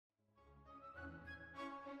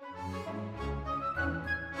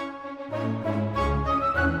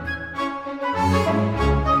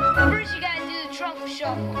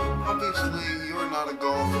Asia. Obviously, you're not a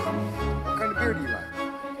golfer. What kind of beer do you like?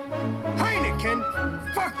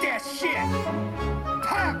 Heineken? Fuck that shit!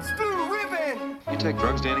 Pabst Blue Ribbon! You take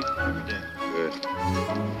drugs, Danny? Every day. Good.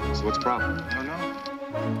 So what's the problem? I don't know.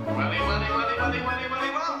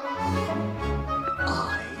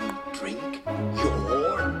 I drink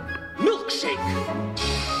your milkshake.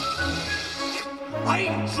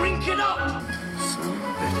 I drink it up. Son of a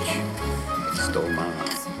bitch. Stole mine.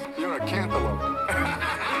 You're a cantaloupe.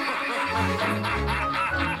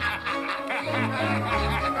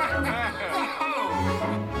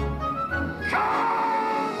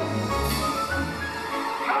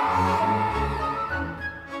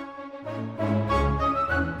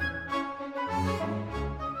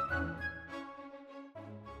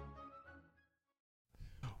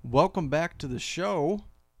 Welcome back to the show.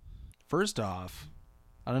 First off,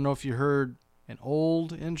 I don't know if you heard an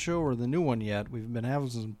old intro or the new one yet. We've been having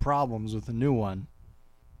some problems with the new one.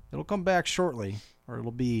 It'll come back shortly, or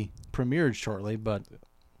it'll be premiered shortly, but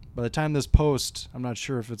by the time this posts, I'm not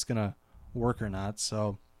sure if it's going to work or not,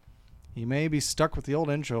 so you may be stuck with the old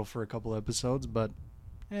intro for a couple episodes, but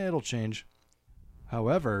it'll change.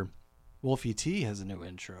 However, Wolfie T has a new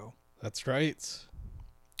intro. That's right.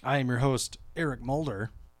 I am your host, Eric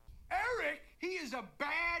Mulder. Eric, he is a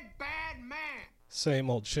bad, bad man. Same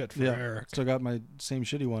old shit for Eric. Still got my same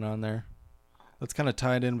shitty one on there. That's kind of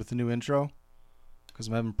tied in with the new intro because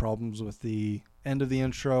I'm having problems with the end of the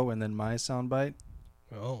intro and then my soundbite.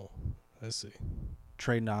 Oh, I see.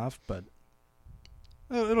 Trading off, but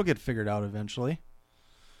it'll get figured out eventually.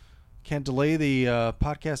 Can't delay the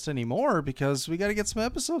podcast anymore because we got to get some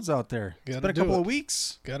episodes out there. It's been a couple of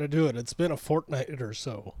weeks. Got to do it. It's been a fortnight or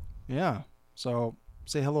so. Yeah. So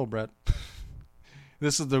say hello, Brett.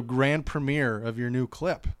 This is the grand premiere of your new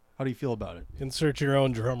clip. How do you feel about it? Insert your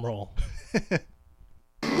own drum roll.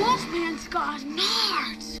 Wolfman's got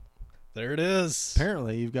nards. There it is.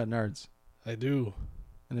 Apparently, you've got nards. I do.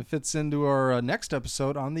 And it fits into our next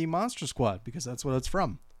episode on the Monster Squad because that's what it's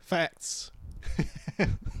from. Facts.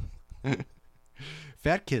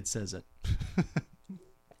 Fat Kid says it.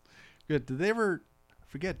 Good. Did they ever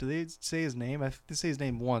forget? Did they say his name? I think they say his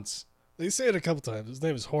name once. They say it a couple times. His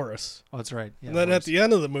name is Horace. Oh, that's right. Yeah, and then Horace. at the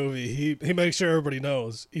end of the movie, he makes sure everybody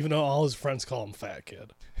knows, even though all his friends call him Fat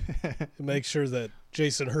Kid. He makes sure that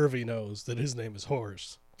Jason Hervey knows that his name is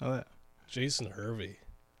Horace. Oh, yeah. Jason Hervey.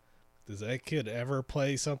 Does that kid ever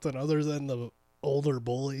play something other than the older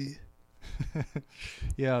bully?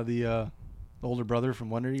 Yeah, the older brother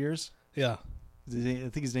from Wonder Years. Yeah. I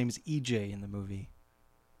think his name is EJ in the movie.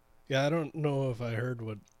 Yeah, I don't know if I heard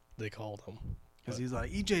what they called him. Because he's like,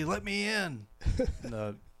 EJ, let me in.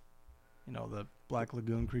 And the Black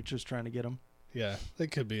Lagoon creature's trying to get him. Yeah, that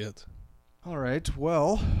could be it. All right,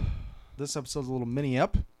 well, this episode's a little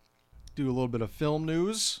mini-up. Do a little bit of film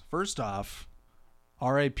news. First off,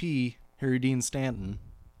 R.I.P. Harry Dean Stanton.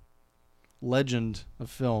 Legend of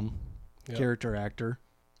film. Yep. Character actor.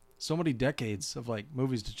 So many decades of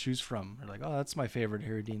movies to choose from. They're like, oh, that's my favorite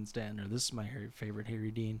Harry Dean Stanton, or this is my favorite Harry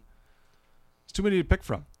Dean. It's too many to pick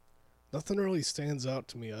from. Nothing really stands out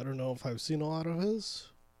to me. I don't know if I've seen a lot of his,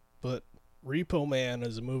 but Repo Man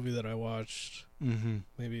is a movie that I watched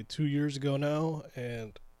maybe 2 years ago now,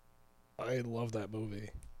 and I love that movie.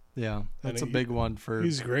 Yeah, that's a big one for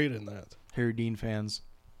he's great in that. Harry Dean fans.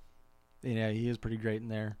 Yeah, he is pretty great in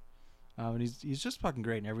there. And he's just fucking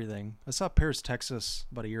great in everything. I saw Paris, Texas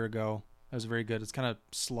about a year ago. That was very good. It's kind of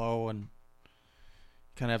slow and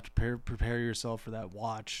kind of have to prepare yourself for that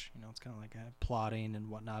watch. It's kind of like plotting and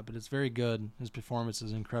whatnot, but it's very good. His performance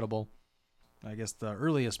is incredible. I guess the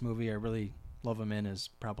earliest movie I really love him in is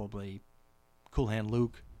probably Cool Hand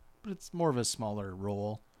Luke, but it's more of a smaller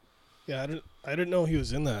role. Yeah, I didn't know he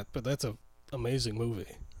was in that, but that's a amazing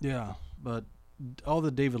movie. Yeah, but all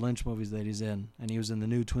the David Lynch movies that he's in, and he was in the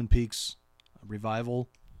new Twin Peaks revival.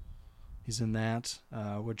 He's in that,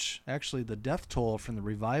 which actually the death toll from the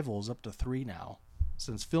revival is up to 3 now.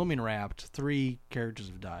 Since filming wrapped, 3 characters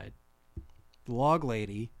have died. The Log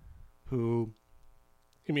Lady, who...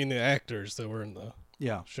 You mean the actors that were in the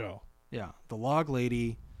show? Yeah, the Log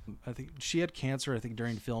Lady, I think she had cancer,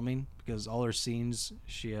 during filming, because all her scenes,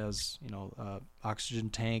 she has, oxygen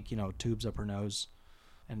tank, tubes up her nose,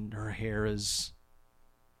 and her hair looks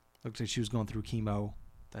like she was going through chemo,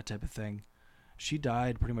 that type of thing. She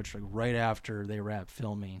died pretty much right after they wrapped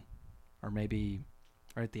filming, or maybe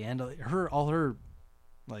right at the end of all her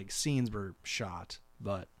scenes were shot,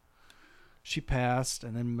 but she passed,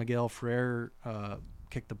 and then Miguel Ferrer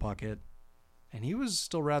kicked the bucket, and he was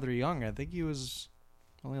still rather young. I think he was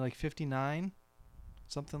only 59,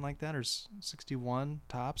 something like that, or 61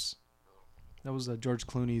 tops. That was George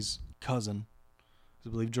Clooney's cousin. I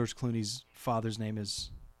believe George Clooney's father's name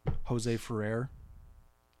is Jose Ferrer.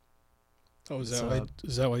 Oh, is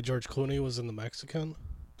that why George Clooney was in The Mexican?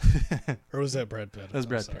 Or was that Brad Pitt? That was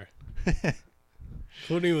Brad Pitt.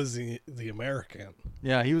 Clooney was the American.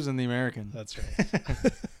 Yeah, he was in The American. That's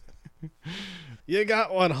right. You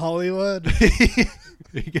got one, Hollywood.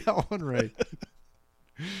 You got one right.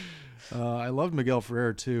 I loved Miguel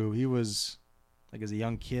Ferrer too. He was, like, as a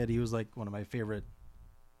young kid, he was like one of my favorite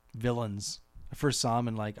villains. I first saw him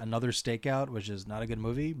in like Another Stakeout, which is not a good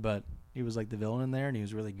movie, but he was like the villain in there, and he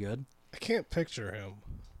was really good. I can't picture him.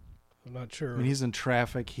 I'm not sure. I mean, he's in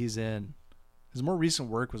Traffic. He's in his more recent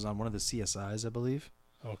work was on one of the CSIs, I believe.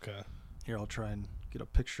 Okay. Here, I'll try and get a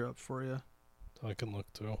picture up for you. I can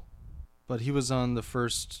look too. But he was on the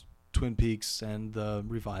first Twin Peaks and the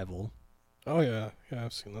revival. Oh yeah,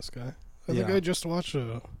 I've seen this guy. I think I just watched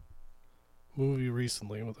a movie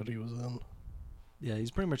recently that he was in. Yeah,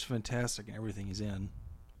 he's pretty much fantastic in everything he's in.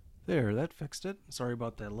 There, that fixed it. Sorry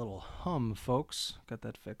about that little hum, folks. Got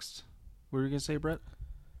that fixed. What were you going to say, Brett?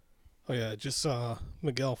 Oh, yeah, I just saw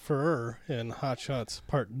Miguel Ferrer in Hot Shots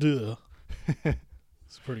Part 2.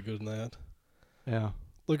 He's pretty good in that. Yeah.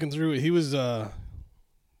 Looking through it, he was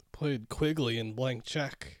played Quigley in Blank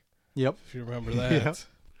Check. Yep. If you remember that. Yep.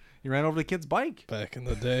 He ran over the kid's bike. Back in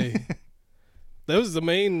the day. That was the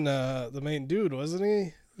main dude, wasn't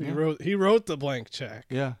he? He wrote the Blank Check.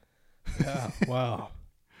 Yeah. Yeah. Wow.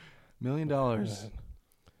 $1 million. Man.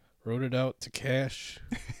 Wrote it out to cash.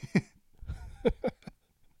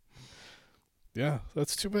 Yeah,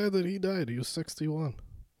 that's too bad that he died. He was 61.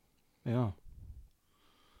 Yeah.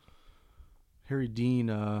 Harry Dean,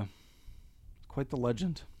 quite the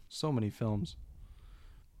legend. So many films.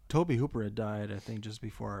 Toby Hooper had died, I think, just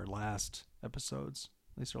before our last episodes.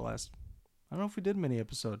 At least our last... I don't know if we did many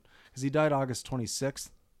episodes. Because he died August 26th.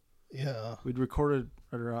 Yeah. We'd recorded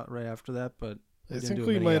right after that, but I think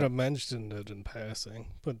we might have mentioned it in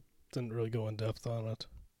passing, but didn't really go in depth on it.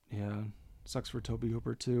 Yeah. Sucks for Toby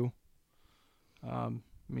Hooper, too. I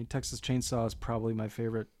mean, Texas Chainsaw is probably my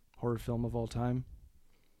favorite horror film of all time.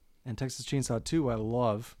 And Texas Chainsaw 2, I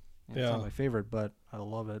love. It's not my favorite, but I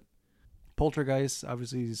love it. Poltergeist,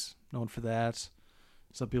 obviously, he's known for that.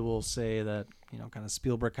 Some people will say that, kind of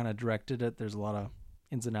Spielberg kind of directed it. There's a lot of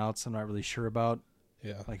ins and outs I'm not really sure about.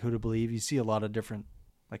 Yeah. Like who to believe. You see a lot of different,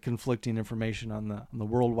 like, conflicting information on the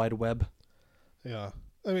World Wide Web. Yeah.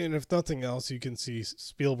 I mean, if nothing else, you can see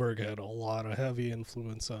Spielberg had a lot of heavy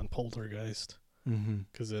influence on Poltergeist.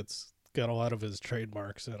 Because it's got a lot of his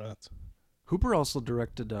trademarks in it. Hooper also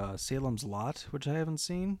directed Salem's Lot, which I haven't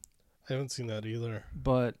seen. I haven't seen that either.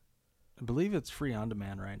 But I believe it's free on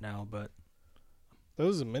demand right now. But that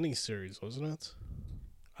was a miniseries, wasn't it?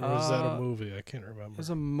 Or was that a movie? I can't remember. It was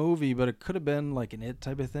a movie, but it could have been like an It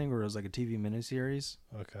type of thing, where it was like a TV miniseries.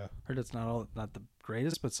 Okay. Heard it's not the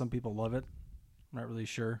greatest, but some people love it. I'm not really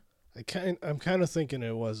sure. I'm kind of thinking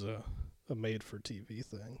it was a made-for-TV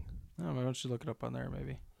thing. I don't know, why don't you look it up on there,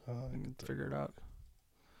 maybe? I can figure it out.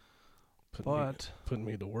 Putting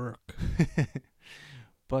me to work.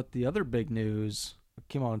 But the other big news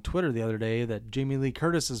came out on Twitter the other day that Jamie Lee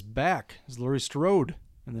Curtis is back as Laurie Strode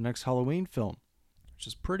in the next Halloween film, which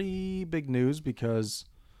is pretty big news because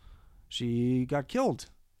she got killed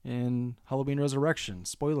in Halloween Resurrection.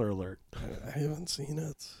 Spoiler alert. I haven't seen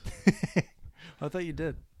it. I thought you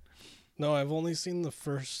did. No, I've only seen the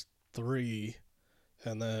first 3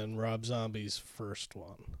 and then Rob Zombie's first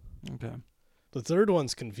one. Okay. The third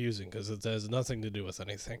one's confusing because it has nothing to do with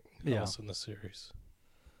anything else in the series.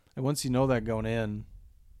 And once you know that going in,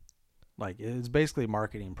 like, it's basically a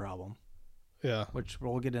marketing problem. Yeah. Which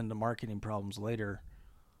we'll get into marketing problems later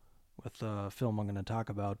with the film I'm going to talk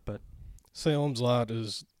about. But Salem's Lot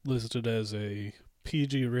is listed as a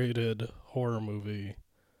PG-rated horror movie,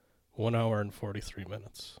 1 hour and 43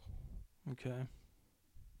 minutes. Okay.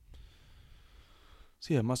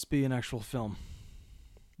 So, yeah, it must be an actual film.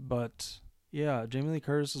 But, yeah, Jamie Lee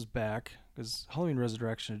Curtis is back because Halloween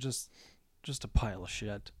Resurrection is just a pile of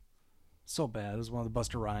shit. So bad. It was one of the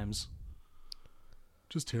Busta Rhymes.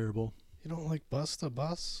 Just terrible. You don't like Bust a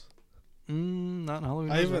Bus? Not in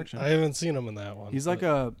Halloween Resurrection. I haven't seen him in that one. He's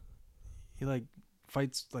he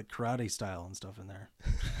fights like karate style and stuff in there.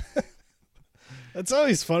 It's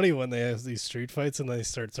always funny when they have these street fights and they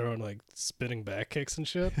start throwing like spinning back kicks and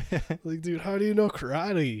shit. Like, dude, how do you know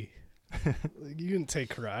karate? Like, you didn't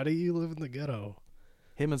take karate. You live in the ghetto.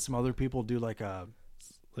 Him and some other people do like a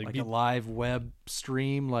live web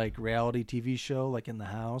stream, like reality TV show, like in the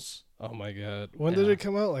house. Oh my god! When did it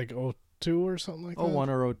come out? Like 02 or something like that. 01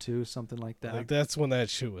 or 02, something like that. Like, that's when that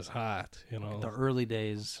shit was hot. Like the early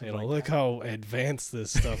days. Look how advanced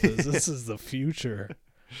this stuff is. This is the future.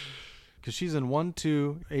 Because she's in 1,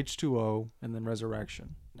 2, H2O, and then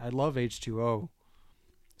Resurrection. I love H2O.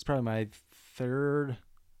 It's probably my third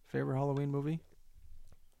favorite Halloween movie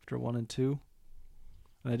after 1 and 2.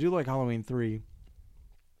 And I do like Halloween 3,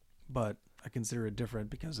 but I consider it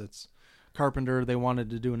different because it's Carpenter. They wanted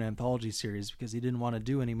to do an anthology series because he didn't want to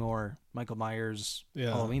do any more Michael Myers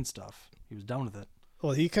Halloween stuff. He was done with it.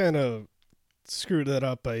 Well, he kind of screwed that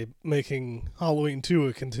up by making Halloween 2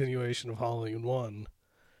 a continuation of Halloween 1.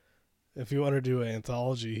 If you want to do an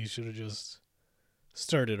anthology, he should have just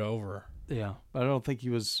started over. Yeah, but I don't think he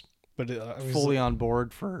was But fully on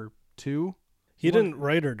board for 2. He didn't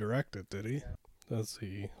write or direct it, did he? Let's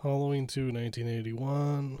see. Halloween 2,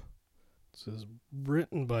 1981. It says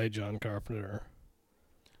written by John Carpenter.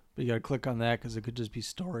 But you got to click on that because it could just be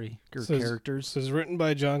story or Says- characters. It says written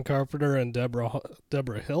by John Carpenter and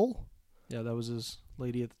Deborah Hill. Yeah, that was his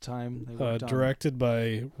lady at the time. They worked on- Directed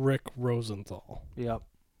by Rick Rosenthal. Yep.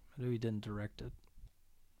 I knew he didn't direct it.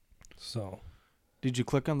 So, Did you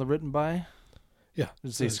click on the written by? yeah. Did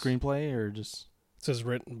it say says- screenplay or just It says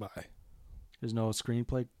written by. there's no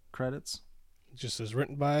screenplay credits? It just says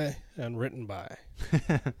written by and written by.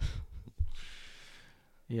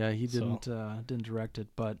 Yeah, he didn't direct it,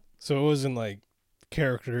 but So it wasn't like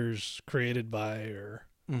characters created by or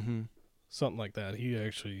mm-hmm. something like that. He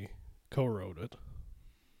actually co-wrote it.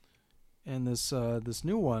 And this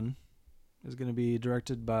new one is going to be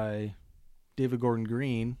directed by David Gordon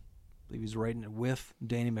Green. I believe he's writing it with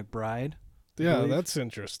Danny McBride. Yeah, believe. that's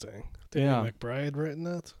interesting. Danny McBride writing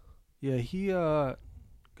that? Yeah, he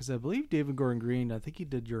because I believe David Gordon Green, I think he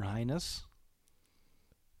did Your Highness,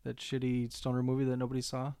 that shitty stoner movie that nobody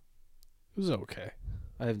saw. It was okay.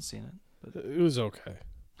 I haven't seen it. But It was okay.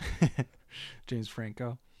 James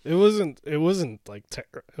Franco. It wasn't like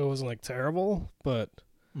it wasn't like terrible, but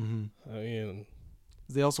Mm-hmm. I mean,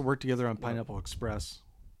 They also worked together on Pineapple Express.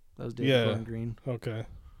 That was David Gordon Green, okay.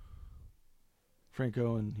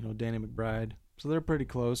 Franco, and Danny McBride. So they're pretty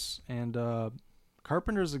close. And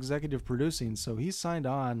Carpenter's executive producing, so he's signed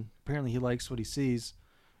on. Apparently, he likes what he sees,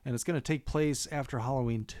 and it's going to take place after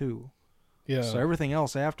Halloween 2. Yeah. So everything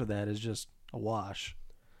else after that is just a wash.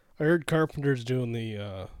 I heard Carpenter's doing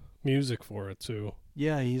the music for it too.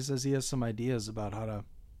 Yeah, he says he has some ideas about how to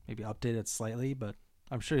maybe update it slightly, but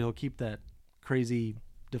I'm sure he'll keep that crazy,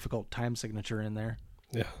 difficult time signature in there.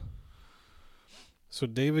 Yeah. So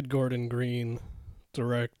David Gordon Green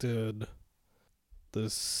directed The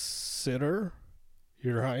Sitter,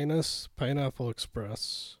 Your Highness, Pineapple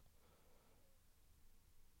Express,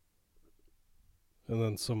 and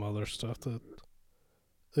then some other stuff that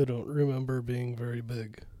I don't remember being very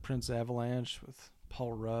big. Prince Avalanche with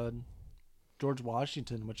Paul Rudd. George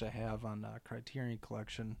Washington, which I have on Criterion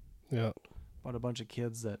Collection, Yeah. about a bunch of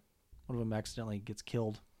kids that one of them accidentally gets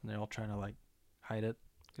killed, and they're all trying to hide it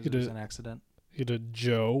He because it was did- an accident. He did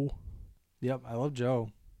Joe, Yep, I love Joe.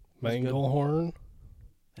 He's good. Manglehorn,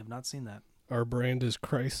 I have not seen that. Our Brand is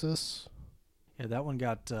Crisis. Yeah, that one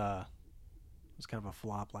got was kind of a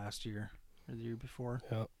flop last year or the year before.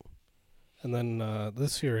 Yeah. And then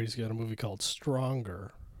this year he's got a movie called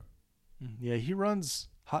Stronger. Yeah, he runs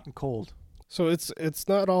hot and cold. So it's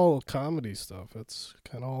not all comedy stuff. It's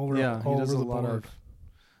kind of all over, Yeah, he all does over a the lot board. of.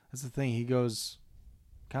 That's the thing. He goes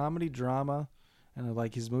comedy, drama, and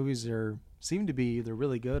his movies seem to be either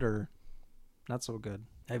really good or not so good.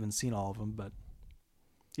 I haven't seen all of them, but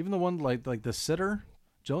even the one like The Sitter,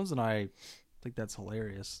 Jones and I think that's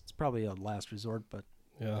hilarious. It's probably a last resort, but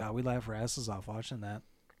Yeah. God, we laugh our asses off watching that.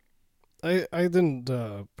 I didn't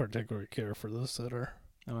particularly care for The Sitter.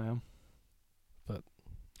 Oh yeah, But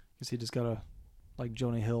guess he just gotta like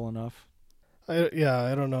Jonah Hill enough. I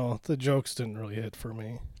don't know. The jokes didn't really hit for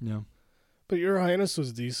me. Yeah. But Your Highness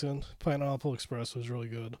was decent. Pineapple Express was really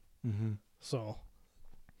good. Mm-hmm. So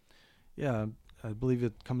Yeah, I believe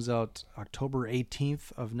it comes out October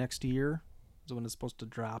 18th of next year is when it's supposed to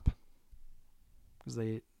drop. Because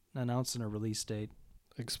they announced in a release date.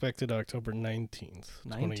 expected October 19th,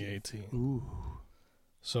 2018. Ooh,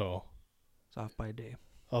 So it's off by a day.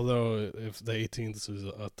 although if the 18th is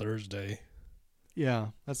a Thursday, Yeah,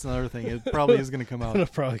 that's another thing. It probably is going to come out. it'll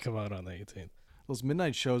probably come out on the 18th. Those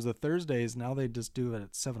midnight shows, the Thursdays, now they just do it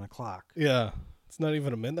at 7 o'clock. Yeah. It's not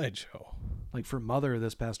even a midnight show. Like for Mother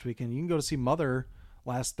this past weekend, you can go to see Mother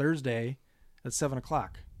last Thursday at 7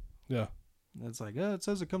 o'clock. Yeah. And it's like, it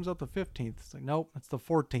says it comes out the 15th. It's like, nope, it's the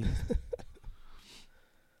 14th.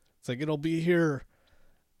 It's like it'll be here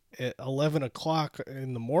at 11 o'clock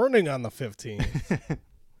in the morning on the 15th.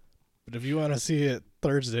 But if you want to see it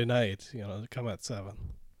Thursday night, come at 7.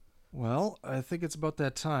 Well, I think it's about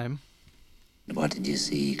that time. What did you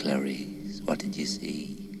see, Clarice? What did you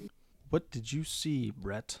see? What did you see,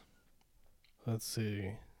 Brett? Let's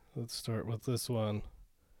see. Let's start with this one.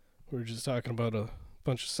 We were just talking about a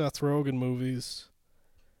bunch of Seth Rogen movies,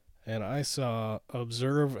 and I saw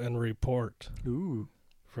Observe and Report. Ooh.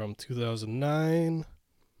 From 2009.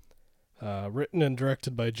 Written and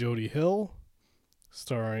directed by Jody Hill.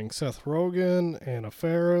 Starring Seth Rogen, Anna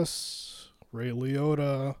Faris, Ray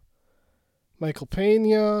Liotta, Michael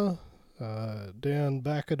Pena, Dan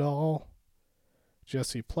Bacadal,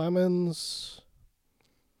 Jesse Plemons,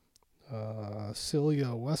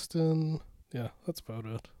 Celia Weston. Yeah, that's about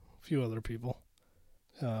it. A few other people.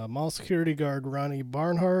 Mall security guard Ronnie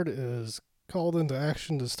Barnhart is called into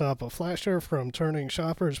action to stop a flasher from turning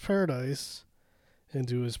Shopper's Paradise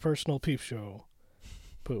into his personal peep show.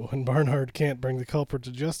 But when Barnhart can't bring the culprit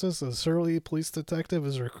to justice, a surly police detective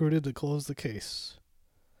is recruited to close the case.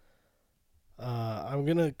 I'm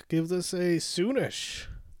going to give this a soonish.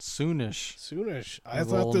 Soonish. I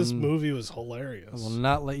thought this movie was hilarious. I will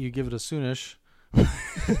not let you give it a soonish.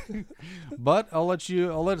 But I'll let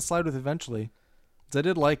it slide with eventually. 'Cause I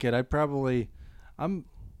did like it. I'm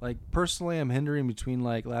hindering between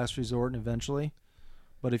like Last Resort and Eventually.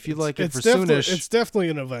 But if you like it for soonish, it's definitely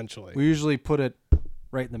an eventually. We usually put it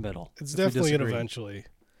right in the middle. It's definitely an eventually.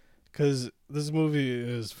 Because this movie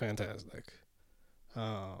is fantastic.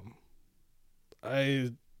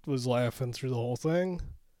 I was laughing through the whole thing.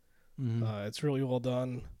 Mm-hmm. It's really well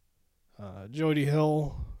done. Jody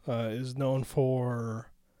Hill is known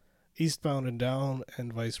for Eastbound and Down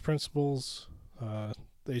and Vice Principals, the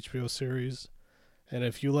HBO series. And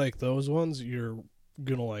if you like those ones, you're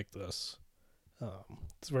going to like this.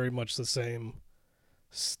 It's very much the same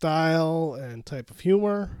style and type of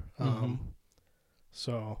humor.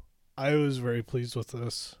 So I was very pleased with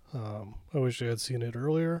this. I wish I had seen it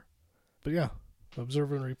earlier. But yeah,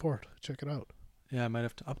 Observe and Report. Check it out. Yeah, I might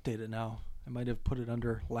have to update it now. I might have put it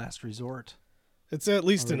under Last Resort. It's at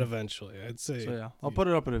least an eventually, I'd say. So yeah, I'll put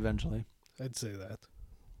it up at eventually. I'd say that.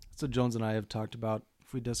 So Jones and I have talked about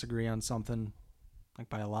if we disagree on something, like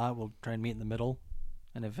by a lot, we'll try and meet in the middle.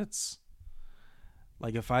 And if it's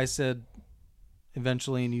like if I said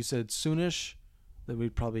eventually and you said soonish, then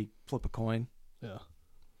we'd probably flip a coin. Yeah.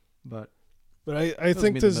 But I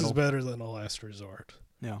think this is better than The Last Resort.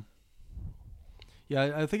 Yeah.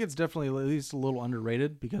 Yeah, I think it's definitely at least a little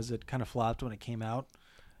underrated because it kind of flopped when it came out.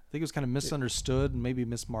 I think it was kind of misunderstood and maybe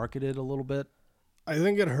mismarketed a little bit. I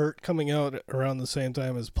think it hurt coming out around the same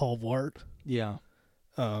time as Paul Blart. Yeah.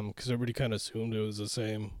 Because everybody kind of assumed it was the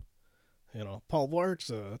same. Paul Blart's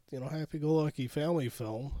a, happy-go-lucky family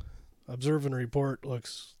film. Observe and Report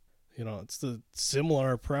looks, it's the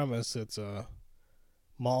similar premise. It's a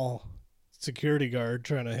mall security guard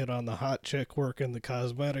trying to hit on the hot chick working the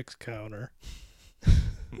cosmetics counter.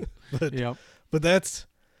 But that's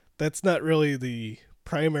not really the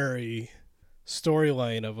primary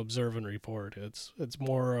storyline of Observe and Report. It's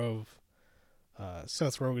more of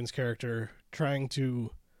Seth Rogen's character trying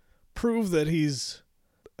to prove that he's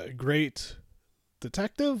a great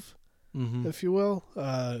detective, if you will,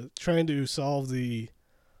 trying to solve the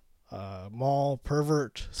mall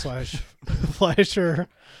pervert / flasher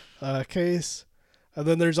case. And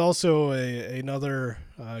then there's also another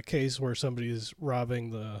case where somebody's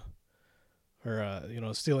robbing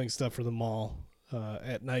stealing stuff from the mall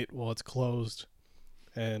at night while it's closed.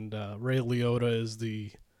 And Ray Liotta is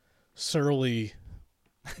the surly,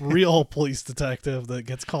 real police detective that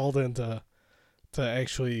gets called in to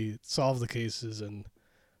actually solve the cases. And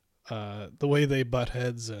the way they butt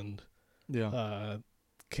heads and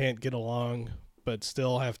can't get along, but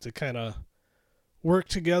still have to kind of work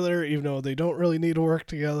together, even though they don't really need to work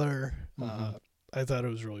together. I thought it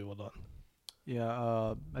was really well done.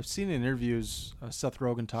 Yeah, I've seen in interviews Seth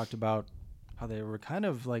Rogen talked about how they were kind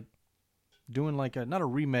of like doing like not a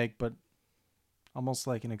remake, but almost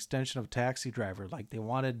like an extension of Taxi Driver. Like they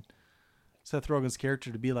wanted Seth Rogen's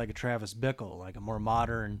character to be like a Travis Bickle, like a more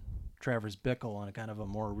modern Travis Bickle in a kind of a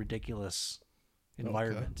more ridiculous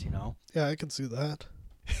environment, Yeah, I can see that.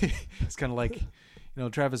 It's kind of like,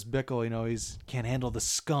 Travis Bickle, he's can't handle the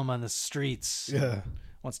scum on the streets. Yeah.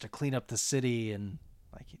 Wants to clean up the city. And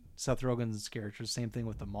like Seth Rogen's character, same thing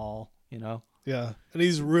with the mall, Yeah. And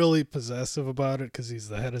he's really possessive about it because he's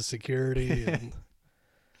the head of security. And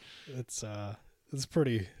it's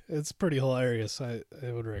pretty hilarious. I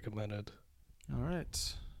would recommend it. All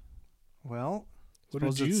right. Well, what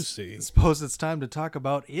did you see? I suppose it's time to talk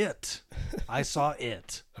about It. I saw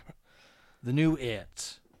It. The new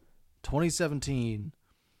It. 2017.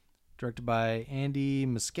 Directed by Andy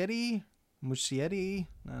Muschietti.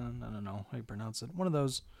 I don't know how you pronounce it. One of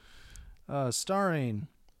those. Starring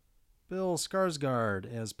Bill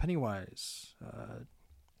Skarsgård as Pennywise.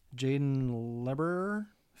 Jaden Leber,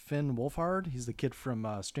 Finn Wolfhard. He's the kid from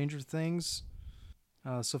Stranger Things.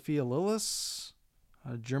 Sophia Lillis,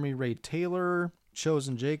 Jeremy Ray Taylor,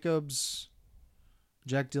 Chosen Jacobs,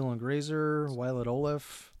 Jack Dylan Grazer, Violet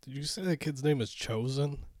Olaf. Did you say that kid's name is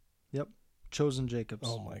Chosen? Yep, Chosen Jacobs.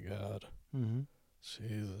 Oh my God. Mm-hmm.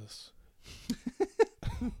 Jesus.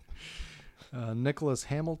 Nicholas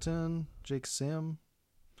Hamilton, Jake Sim.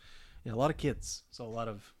 Yeah, a lot of kids, so a lot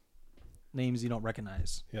of names you don't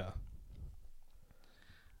recognize. Yeah.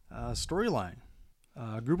 Storyline.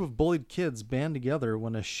 A group of bullied kids band together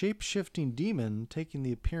when a shape-shifting demon taking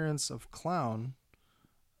the appearance of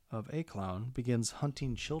a clown begins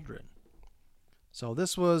hunting children. So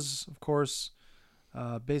this was, of course,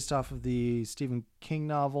 based off of the Stephen King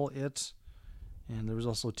novel It, and there was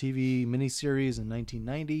also a TV miniseries in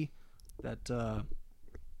 1990 that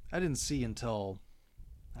I didn't see until,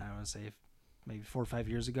 I don't want to say, maybe 4 or 5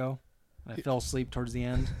 years ago. I fell asleep towards the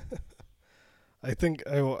end. I think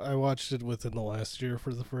I watched it within the last year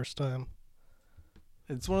for the first time.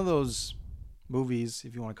 It's one of those movies,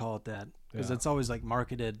 if you want to call it that, because Yeah. it's always like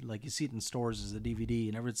marketed, like you see it in stores as a DVD,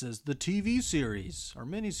 and everyone says the TV series or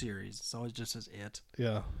miniseries. It's always just says It.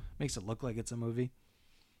 Yeah. Makes it look like it's a movie.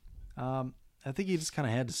 I think you just kind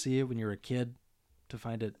of had to see it when you were a kid to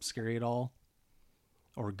find it scary at all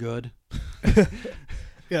or good.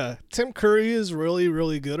 Yeah. Tim Curry is really,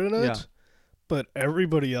 really good in it. Yeah. But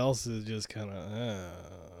everybody else is just kind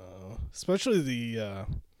of, especially the,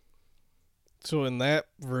 so in that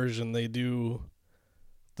version, they do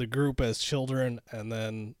the group as children, and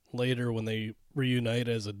then later when they reunite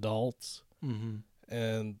as adults,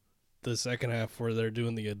 and the second half where they're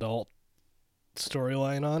doing the adult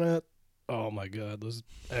storyline on it, oh my God, those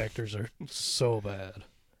actors are so bad.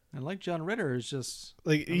 And like John Ritter is just...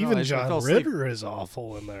 Like, I even fell John asleep. Ritter is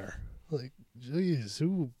awful in there. Like, jeez,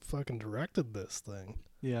 who fucking directed this thing?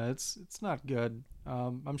 Yeah, it's not good.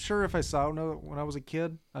 I'm sure if I saw it when I was a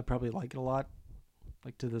kid, I'd probably like it a lot.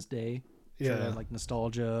 Like to this day. Sure, Yeah. like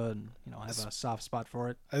nostalgia and, have a soft spot for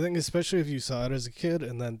it. I think especially if you saw it as a kid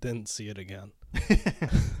and then didn't see it again.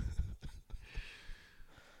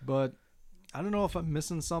 But I don't know if I'm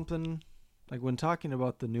missing something. Like when talking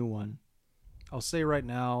about the new one, I'll say right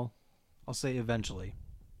now, I'll say eventually.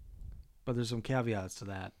 But there's some caveats to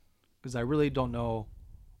that. Because I really don't know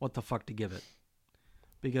what the fuck to give it.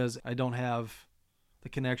 Because I don't have the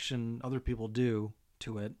connection other people do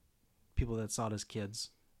to it. People that saw it as kids.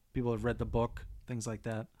 People have read the book, things like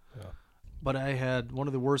that. Yeah. But I had one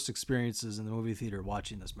of the worst experiences in the movie theater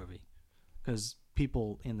watching this movie. Because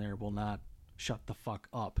people in there will not shut the fuck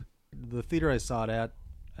up. The theater I saw it at,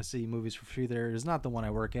 I see movies for free there. It is not the one I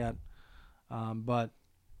work at. But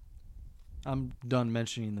I'm done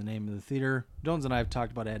mentioning the name of the theater. Jones and I have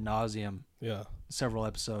talked about it ad nauseum. Yeah. Several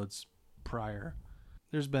episodes prior.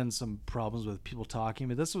 There's been some problems with people talking,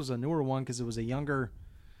 but this was a newer one because it was a younger...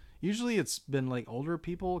 Usually it's been like older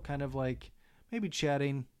people kind of like maybe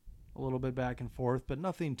chatting a little bit back and forth, but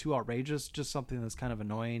nothing too outrageous, just something that's kind of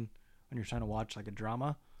annoying when you're trying to watch like a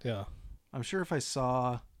drama. Yeah. I'm sure if I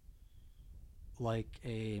saw like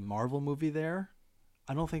a Marvel movie there,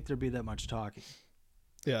 I don't think there'd be that much talking.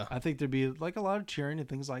 Yeah. I think there'd be like a lot of cheering and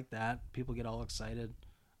things like that. People get all excited,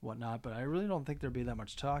 whatnot, but I really don't think there'd be that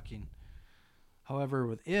much talking. However,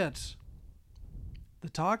 with it, the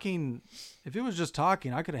talking, if it was just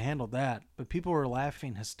talking, I could have handled that. But people were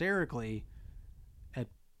laughing hysterically at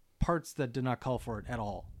parts that did not call for it at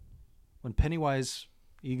all. When Pennywise,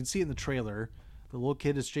 you can see it in the trailer, the little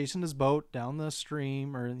kid is chasing his boat down the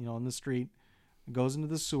stream or, in the street, goes into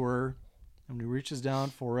the sewer, and when he reaches down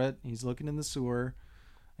for it, he's looking in the sewer,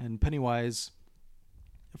 and Pennywise,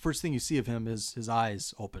 the first thing you see of him is his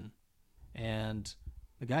eyes open. And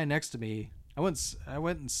the guy next to me, I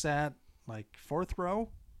went and sat like fourth row,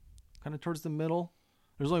 kind of towards the middle.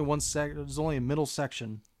 There's only there's only a middle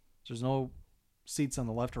section. There's no seats on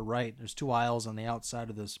the left or right. There's 2 aisles on the outside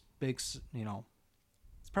of this big,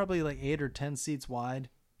 it's probably like 8 or 10 seats wide.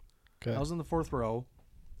 Okay. I was in the fourth row.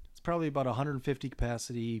 It's probably about 150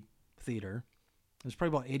 capacity theater. There's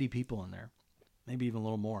probably about 80 people in there, maybe even a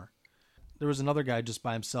little more. There was another guy just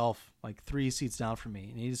by himself, like 3 seats down from me,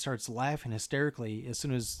 and he just starts laughing hysterically as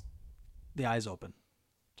soon as the eyes open.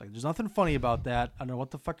 It's like, there's nothing funny about that. I don't know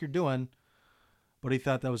what the fuck you're doing, but he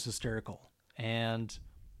thought that was hysterical. And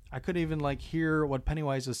I couldn't even like hear what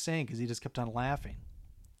Pennywise was saying because he just kept on laughing.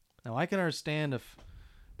 Now I can understand if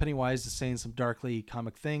Pennywise is saying some darkly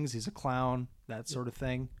comic things. He's a clown, that sort of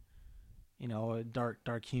thing.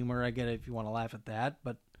 Dark humor. I get it if you want to laugh at that.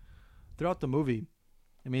 But throughout the movie,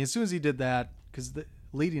 I mean, as soon as he did that, because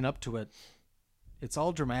leading up to it, it's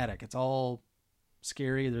all dramatic. It's all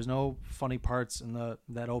scary. There's no funny parts in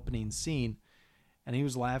that opening scene. and he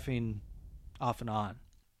was laughing off and on.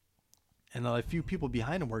 And a few people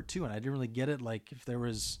behind him were too, and I didn't really get it. Like if there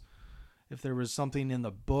was something in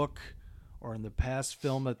the book or in the past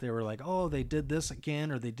film that they were like, oh, they did this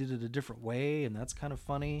again, or they did it a different way, and that's kind of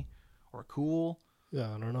funny or cool.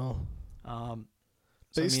 Yeah, I don't know.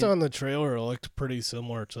 So, Based on the trailer, it looked pretty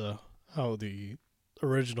similar to how the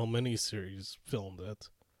original miniseries filmed it,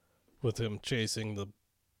 with him chasing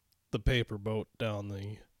the paper boat down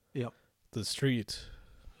the street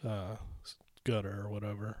gutter or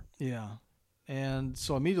whatever. Yeah. And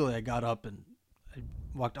so immediately I got up and I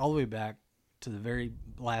walked all the way back to the very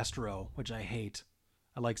last row, which I hate.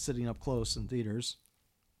 I like sitting up close in theaters.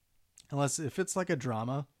 Unless if it's like a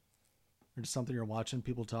drama or just something you're watching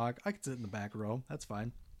people talk, I can sit in the back row. That's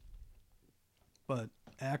fine. But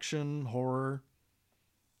action, horror,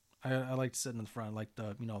 I like to sit in the front. I like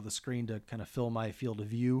the screen to kind of fill my field of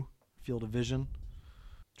vision.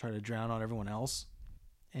 Try to drown out everyone else.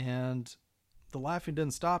 And the laughing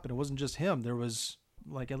didn't stop, and it wasn't just him. There was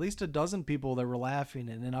like at least a dozen people that were laughing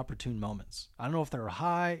in inopportune moments. I don't know if they were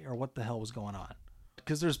high or what the hell was going on.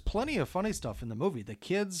 Because there's plenty of funny stuff in the movie. The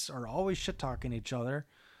kids are always shit-talking each other,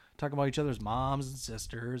 talking about each other's moms and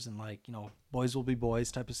sisters, and like, boys will be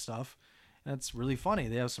boys type of stuff. And it's really funny.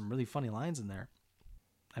 They have some really funny lines in there.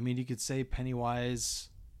 I mean, you could say Pennywise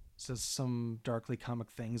says some darkly comic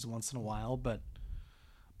things once in a while, but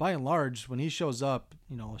by and large, when he shows up,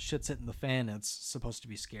 shit's hitting the fan. It's supposed to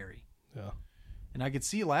be scary. Yeah. And I could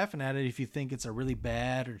see you laughing at it if you think it's a really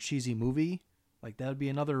bad or cheesy movie. Like, that would be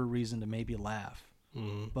another reason to maybe laugh.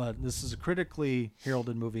 Mm-hmm. But this is a critically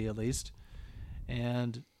heralded movie, at least.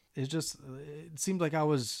 And it seemed like I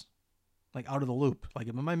was like out of the loop. Like,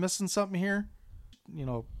 am I missing something here?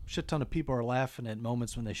 Shit ton of people are laughing at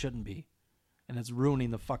moments when they shouldn't be. And it's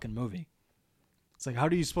ruining the fucking movie. It's like, how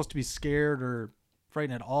are you supposed to be scared or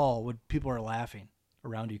frightened at all when people are laughing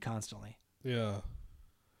around you constantly? Yeah.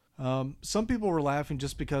 Some people were laughing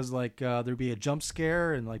just because like there'd be a jump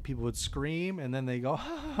scare and like people would scream and then they go,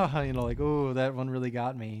 like, oh, that one really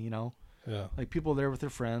got me, Yeah. Like people there with their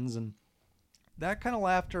friends, and that kind of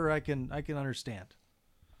laughter I can understand.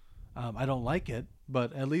 I don't like it,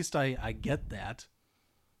 but at least I get that.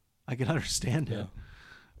 I can understand it.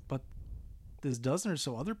 But there's dozen or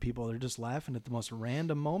so other people that are just laughing at the most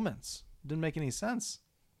random moments. It didn't make any sense.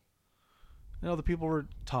 The people were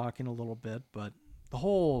talking a little bit, but the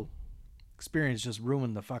whole experience just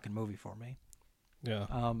ruined the fucking movie for me. Yeah.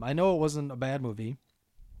 I know it wasn't a bad movie.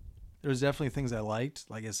 There was definitely things I liked.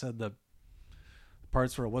 Like I said, the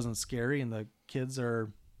parts where it wasn't scary and the kids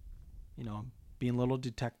are, being little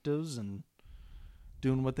detectives and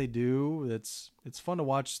doing what they do. It's fun to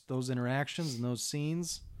watch those interactions and those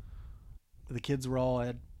scenes. The kids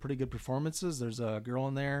had pretty good performances. There's a girl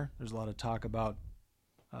in there. There's a lot of talk about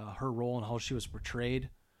her role and how she was portrayed.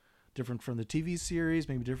 Different from the TV series,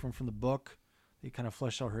 maybe different from the book. They kind of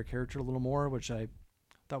fleshed out her character a little more, which I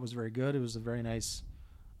thought was very good. It was a very nice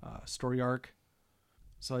story arc.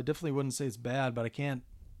 So I definitely wouldn't say it's bad, but I don't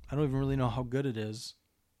even really know how good it is.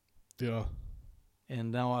 Yeah.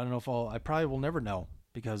 And now I don't know if I probably will never know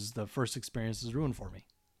because the first experience is ruined for me.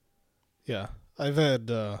 Yeah. I've had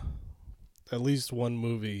at least one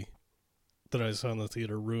movie that I saw in the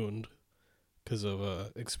theater ruined because of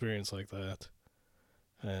an experience like that.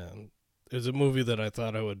 And it was a movie that I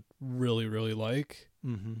thought I would really, really like.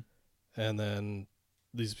 Mm-hmm. And then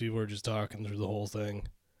these people were just talking through the whole thing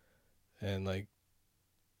and like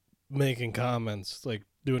making comments, like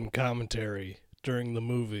doing commentary during the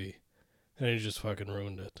movie. And it just fucking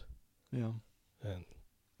ruined it. Yeah. And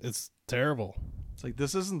it's terrible. It's like,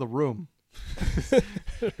 this isn't The Room.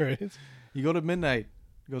 Right? You go to midnight,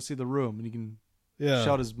 go see The Room, and you can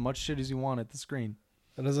shout as much shit as you want at the screen.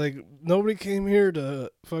 And it's like, nobody came here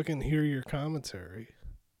to fucking hear your commentary.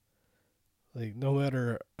 Like, no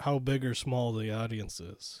matter how big or small the audience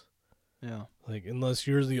is. Yeah. Like, unless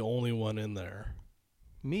you're the only one in there.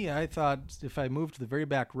 Me, I thought if I moved to the very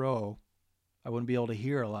back row, I wouldn't be able to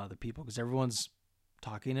hear a lot of the people because everyone's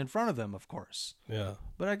talking in front of them, of course. Yeah.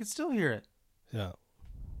 But I could still hear it. Yeah.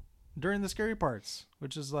 During the scary parts,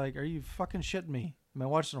 which is like, are you fucking shitting me? Am I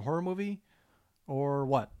watching a horror movie or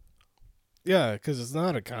what? Yeah, because it's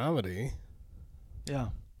not a comedy. Yeah.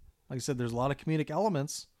 Like I said, there's a lot of comedic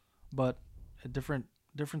elements, but at different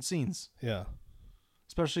scenes. Yeah.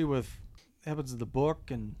 Especially with happens in the book,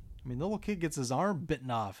 and I mean, the little kid gets his arm bitten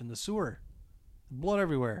off in the sewer. Blood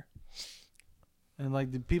everywhere. And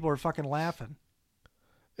like the people are fucking laughing.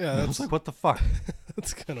 Yeah, that's like, what the fuck?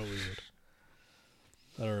 That's kind of weird.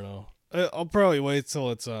 I don't know. I'll probably wait till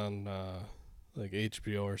it's on like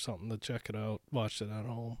HBO or something to check it out. Watch it at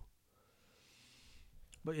home.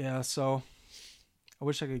 But yeah, so I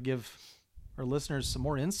wish I could give our listeners some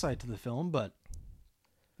more insight to the film, but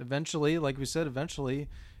eventually, like we said,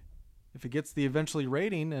 if it gets the eventually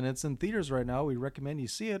rating and it's in theaters right now, we recommend you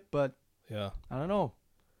see it, but Yeah. I don't know.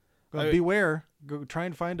 Beware. Go try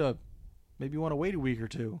and find maybe you want to wait a week or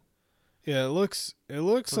two. Yeah, it looks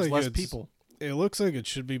So like less people. It looks like it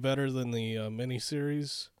should be better than the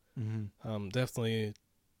miniseries. Mm-hmm. Definitely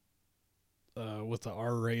with the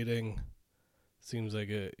R rating, seems like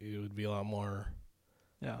it would be a lot more.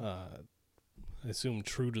 Yeah. I assume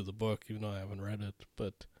true to the book, even though I haven't read it.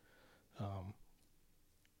 But,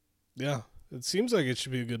 yeah, it seems like it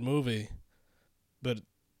should be a good movie. But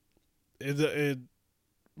it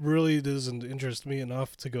really doesn't interest me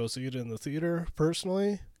enough to go see it in the theater,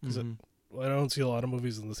 personally. Because I don't see a lot of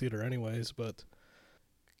movies in the theater anyways. But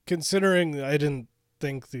considering I didn't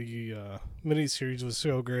think the miniseries was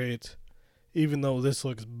so great, even though this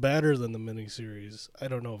looks better than the miniseries, I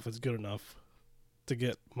don't know if it's good enough to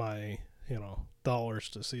get my, dollars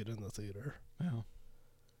to see it in the theater. Yeah.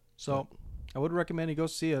 So I would recommend you go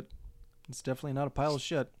see it. It's definitely not a pile of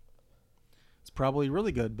shit. It's probably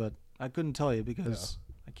really good, but I couldn't tell you because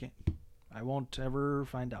I won't ever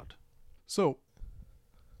find out. So,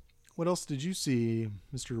 what else did you see,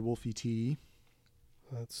 Mr. Wolfie T?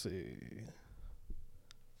 Let's see.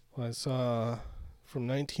 Well, I saw from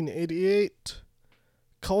 1988,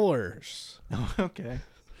 Colors. Oh, okay.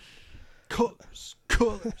 Colors.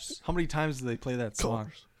 How many times do they play that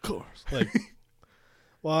song? Colors. Like,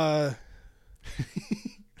 well,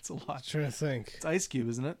 it's a lot. Trying to think. It's Ice Cube,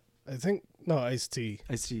 isn't it? I think, no, Ice-T.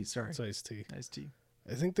 Ice-T, sorry. It's Ice-T. Ice-T.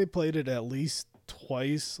 I think they played it at least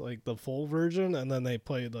twice, like the full version, and then they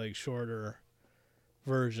played like shorter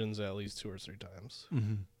versions at least 2 or 3 times.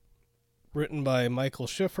 Mm-hmm. Written by Michael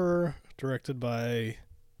Schiffer, directed by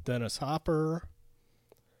Dennis Hopper,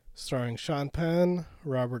 starring Sean Penn,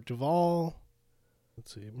 Robert Duvall,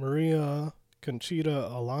 Maria Conchita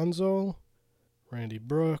Alonso, Randy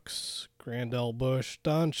Brooks, Grandel Bush,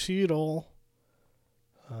 Don Cheadle,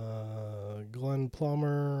 Glenn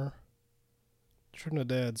Plummer,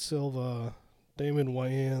 Trinidad Silva, Damon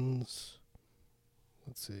Wayans.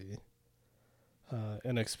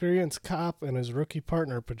 An experienced cop and his rookie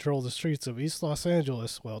partner patrol the streets of East Los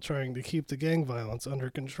Angeles while trying to keep the gang violence under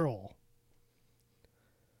control.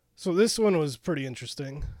 So this one was pretty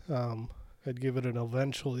interesting. I'd give it an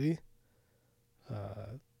eventually.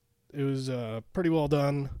 It was a pretty well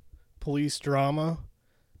done police drama.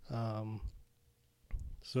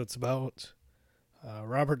 So it's about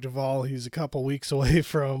Robert Duvall. He's a couple weeks away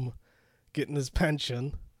from getting his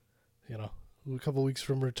pension, a couple weeks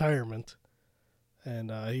from retirement.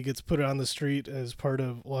 And he gets put on the street as part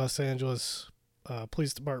of Los Angeles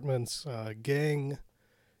Police Department's gang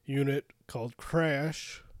unit called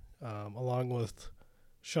Crash, along with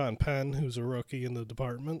Sean Penn, who's a rookie in the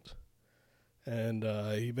department. And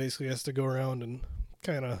he basically has to go around and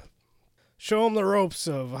kind of show him the ropes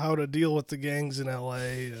of how to deal with the gangs in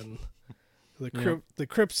L.A. and the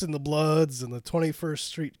Crips and the Bloods and the 21st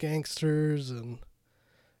Street Gangsters, and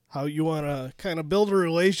how you want to kind of build a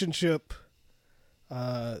relationship.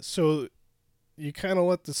 So you kind of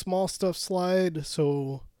let the small stuff slide.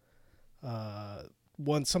 So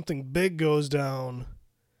when something big goes down,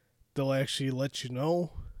 they'll actually let you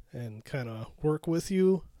know and kind of work with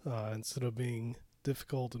you instead of being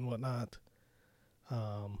difficult and whatnot.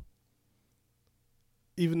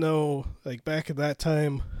 Even though, like, back at that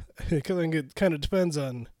time, I think it kind of depends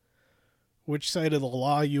on which side of the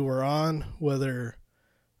law you were on, whether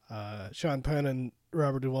Sean Penn and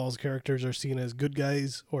Robert Duvall's characters are seen as good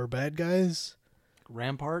guys or bad guys.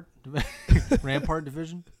 Rampart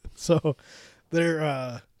division. So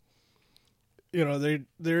they're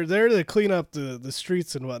they're there to clean up the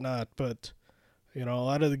streets and whatnot, but a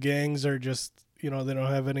lot of the gangs are just they don't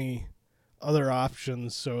have any other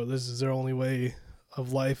options, so this is their only way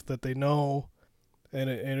of life that they know. And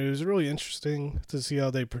it was really interesting to see how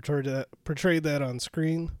they portrayed that on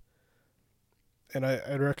screen. And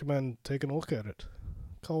I'd recommend taking a look at it.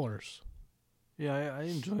 Colors. Yeah, I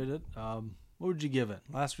enjoyed it. What would you give it?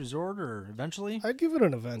 Last resort or eventually? I'd give it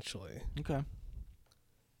an eventually. Okay.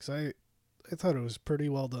 Because I thought it was pretty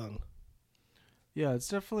well done. Yeah, it's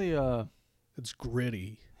definitely... It's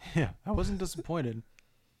gritty. Yeah, I wasn't disappointed.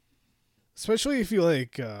 Especially if you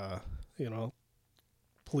like,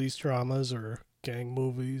 police dramas or gang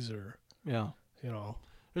movies or... Yeah.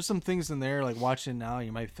 There's some things in there, like watching it now,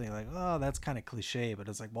 you might think like, oh, that's kind of cliche, but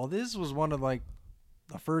it's like, well, this was one of like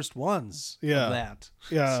the first ones of that.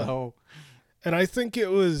 Yeah. So, and I think it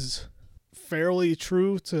was fairly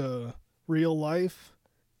true to real life.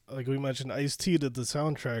 Like we mentioned, Ice-T did the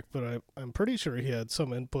soundtrack, but I'm pretty sure he had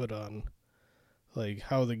some input on like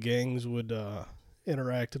how the gangs would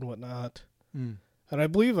interact and whatnot. Mm. And I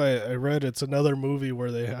believe I read it's another movie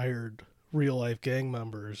where they hired real life gang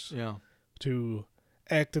members Yeah. to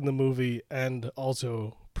act in the movie and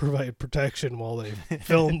also provide protection while they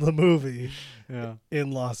filmed the movie Yeah.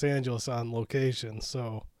 in Los Angeles on location.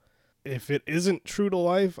 So if it isn't true to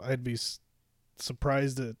life, I'd be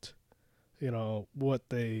surprised at, what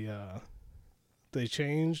they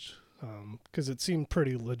changed, because it seemed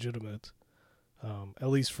pretty legitimate, at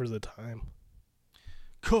least for the time.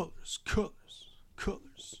 Colors.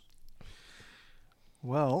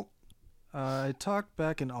 Well, I talked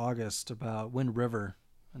back in August about Wind River,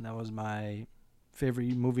 and that was my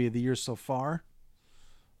favorite movie of the year so far.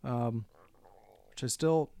 Which I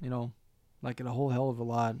still, like it a whole hell of a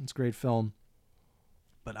lot. It's a great film.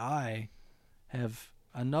 But I have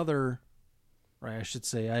I have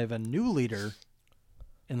a new leader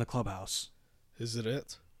in the clubhouse. Is it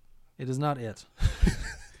it? It is not it.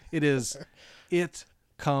 It is It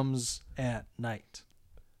Comes at Night.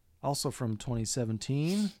 Also from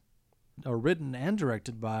 2017. Written and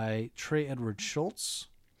directed by Trey Edward Schultz.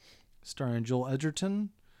 Starring Joel Edgerton,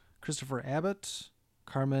 Christopher Abbott,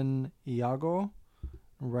 Carmen Iago,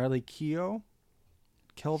 Riley Keough,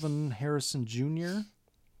 Kelvin Harrison Jr.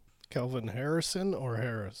 Calvin Harrison or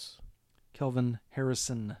Harris? Kelvin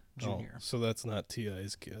Harrison Jr. Oh, so that's not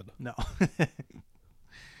T.I.'s kid. No.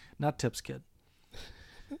 Not Tip's kid.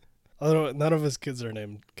 Although none of his kids are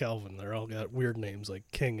named Calvin. They're all got weird names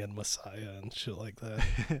like King and Messiah and shit like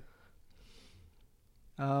that.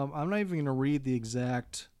 I'm not even going to read the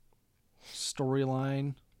exact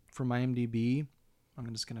storyline from IMDb.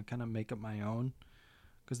 I'm just going to kind of make up my own.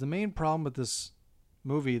 Because the main problem with this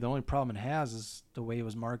movie, the only problem it has is the way it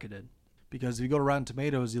was marketed. Because if you go to Rotten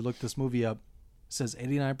Tomatoes, you look this movie up, it says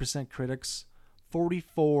 89% critics,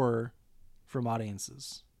 44 from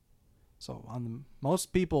audiences. So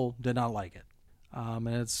most people did not like it. And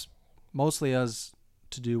it's mostly has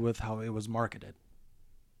to do with how it was marketed.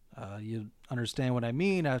 You understand what I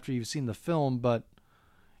mean after you've seen the film,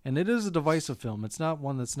 and it is a divisive film. It's not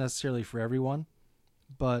one that's necessarily for everyone,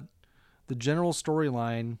 but the general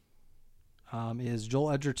storyline is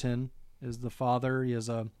Joel Edgerton is the father. He has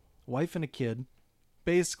a wife and a kid,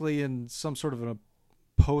 basically in some sort of a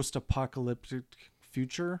post-apocalyptic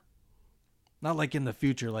future. Not like in the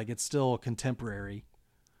future, like it's still contemporary,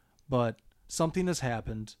 but something has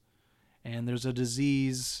happened, and there's a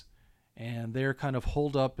disease, and they're kind of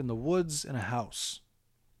holed up in the woods in a house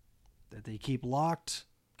that they keep locked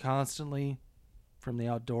constantly from the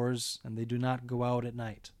outdoors, and they do not go out at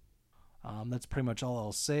night. That's pretty much all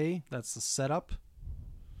I'll say. That's the setup.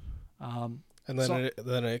 And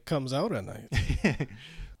then it comes out at night.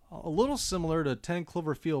 A little similar to 10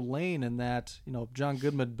 Cloverfield Lane in that, John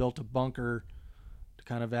Goodman built a bunker to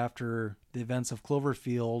kind of after the events of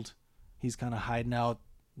Cloverfield. He's kind of hiding out,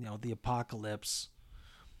 the apocalypse.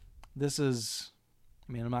 This is,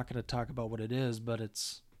 I'm not going to talk about what it is, but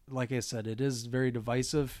it's, like I said, it is very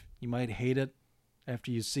divisive. You might hate it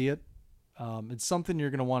after you see it. It's something you're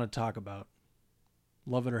going to want to talk about.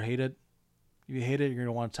 Love it or hate it. If you hate it, you're going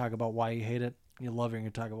to want to talk about why you hate it. You love it, you're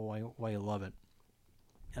going to talk about why you love it.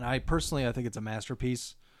 And I think it's a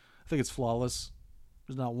masterpiece. I think it's flawless.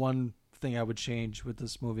 There's not one thing I would change with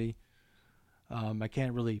this movie. I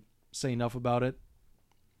can't really say enough about it.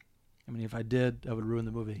 If I did, I would ruin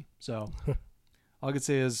the movie. So all I could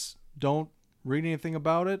say is don't read anything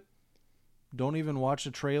about it. Don't even watch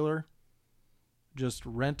the trailer. Just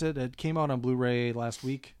rent it. It came out on Blu-ray last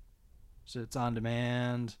week, so it's on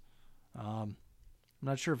demand. I'm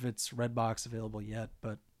not sure if it's Redbox available yet,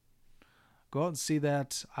 but go out and see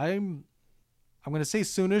that. I'm going to say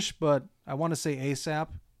soonish, but I want to say ASAP,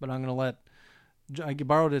 but I'm going to I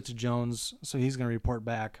borrowed it to Jones, so he's going to report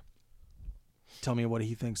back, tell me what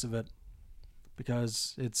he thinks of it,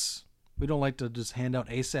 because we don't like to just hand out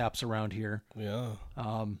ASAPs around here. Yeah.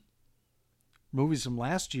 Movies from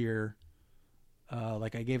last year,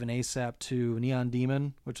 like I gave an ASAP to Neon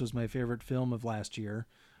Demon, which was my favorite film of last year,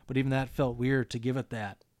 but even that felt weird to give it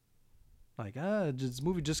that. Like, this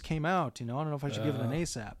movie just came out, I don't know if I should give it an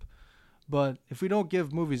ASAP. But if we don't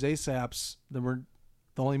give movies ASAPs, then we're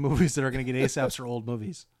the only movies that are going to get ASAPs are old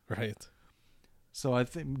movies. Right. So I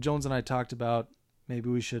think Jones and I talked about maybe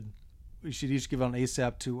we should each give an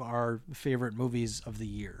ASAP to our favorite movies of the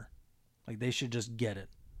year. Like, they should just get it.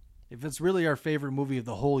 If it's really our favorite movie of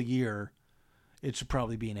the whole year, it should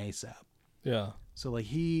probably be an ASAP. Yeah. So like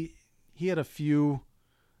he had a few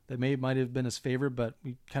that might have been his favorite, but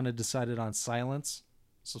we kind of decided on Silence.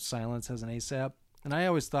 So Silence has an ASAP. And I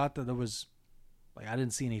always thought that there was, like, I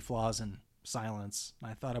didn't see any flaws in Silence.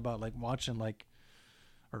 And I thought about, like, watching, like,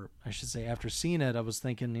 or I should say after seeing it, I was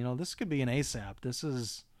thinking, this could be an ASAP. This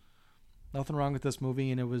is nothing wrong with this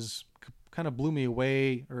movie, and it was kind of blew me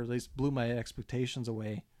away, or at least blew my expectations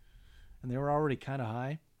away. And they were already kind of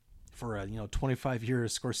high for a 25-year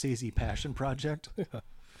Scorsese passion project.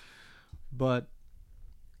 But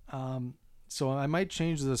so I might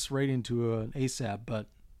change this rating to an ASAP, but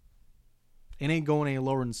it ain't going any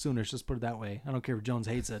lower than Soonish. Just put it that way. I don't care if Jones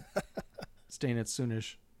hates it. Staying at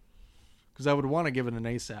Soonish, because I would want to give it an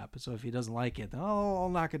ASAP. So if he doesn't like it, then I'll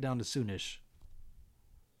knock it down to Soonish,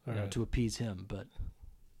 to appease him. But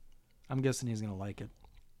I'm guessing he's gonna like it.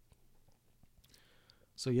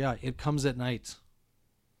 So yeah, It Comes at Night.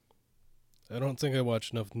 I don't think I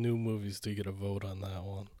watched enough new movies to get a vote on that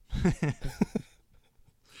one.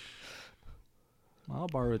 I'll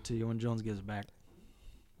borrow it to you when Jones gives it back.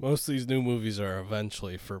 Most of these new movies are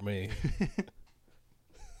eventually for me.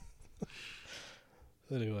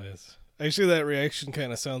 Anyways, actually, that reaction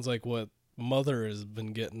kind of sounds like what Mother has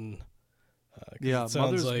been getting. Yeah,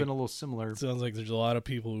 Mother's been a little similar. It sounds like there's a lot of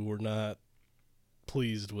people who were not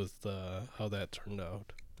pleased with how that turned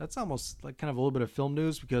out. That's almost like kind of a little bit of film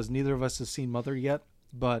news, because neither of us has seen Mother yet,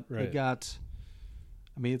 but it got,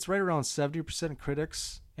 it's right around 70%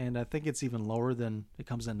 critics, and I think it's even lower than It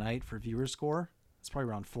Comes at Night for viewer score. It's probably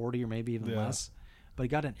around 40 or maybe even less. But it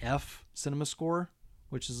got an F cinema score,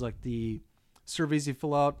 which is like the surveys you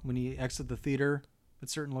fill out when you exit the theater at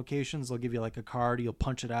certain locations. They'll give you like a card, you'll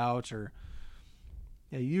punch it out, or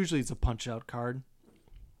usually it's a punch out card.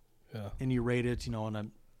 Yeah. And you rate it, on a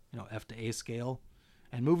F to A scale.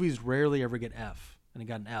 And movies rarely ever get F, and it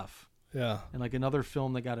got an F. Yeah. And like another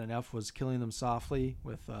film that got an F was Killing Them Softly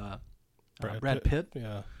with Brad Pitt.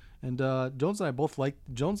 Yeah. And Jones and I both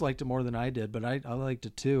Jones liked it more than I did, but I liked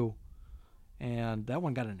it too. And that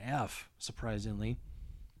one got an F, surprisingly.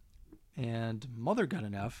 And Mother got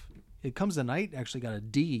an F. It Comes at Night actually got a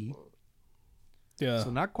D. Yeah.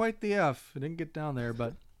 So not quite the F. It didn't get down there,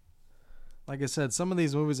 but like I said, some of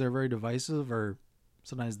these movies are very divisive, or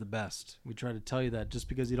sometimes the best. We try to tell you that just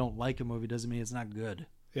because you don't like a movie doesn't mean it's not good.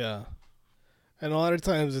 Yeah. And a lot of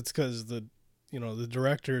times it's because the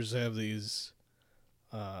directors have these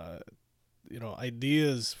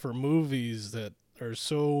ideas for movies that are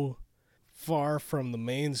so far from the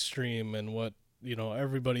mainstream and what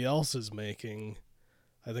everybody else is making.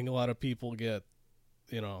 I think a lot of people get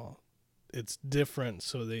it's different,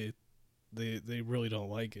 so they really don't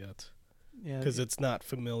like it because it's not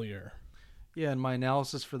familiar. Yeah, in my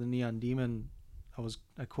analysis for the Neon Demon,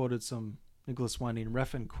 I quoted some Nicholas Winding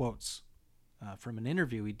Refn quotes from an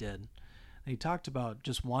interview he did. And he talked about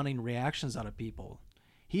just wanting reactions out of people.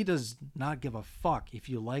 He does not give a fuck if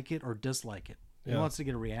you like it or dislike it. He wants to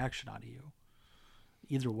get a reaction out of you.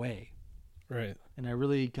 Either way. Right. And I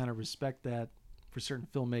really kind of respect that for certain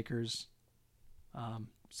filmmakers.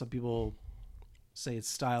 Some people say it's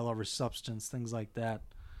style over substance, things like that.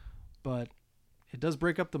 But it does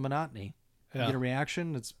break up the monotony. You get a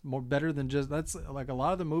reaction. It's more better than just, that's like a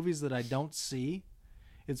lot of the movies that I don't see.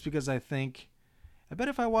 It's because I think, I bet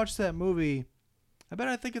if I watch that movie,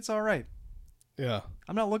 I think it's all right. Yeah.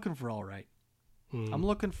 I'm not looking for all right. I'm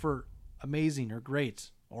looking for amazing or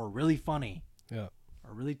great or really funny. Yeah.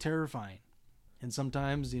 Or really terrifying. And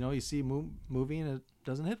sometimes, you see a movie and it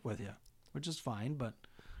doesn't hit with you, which is fine, but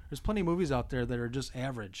there's plenty of movies out there that are just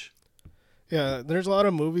average. Yeah, there's a lot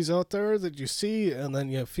of movies out there that you see and then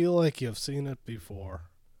you feel like you've seen it before.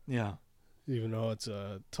 Yeah. Even though it's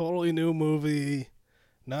a totally new movie,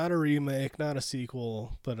 not a remake, not a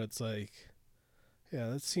sequel, but it's like,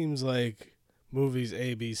 that seems like movies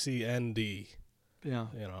A, B, C, and D. Yeah.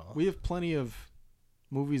 We have plenty of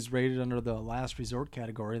movies rated under the last resort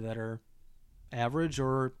category that are average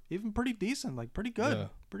or even pretty decent, like pretty good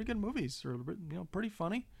movies, or pretty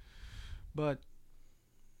funny, but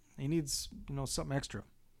he needs something extra.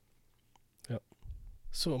 Yep.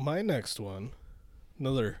 So my next one,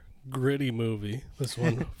 another gritty movie, this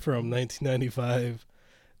one from 1995,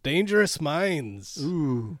 Dangerous Minds.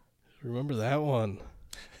 Ooh, remember that one?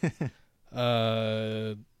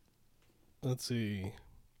 Let's see,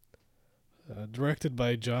 directed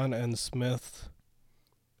by John N. Smith.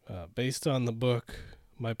 Based on the book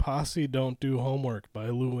My Posse Don't Do Homework by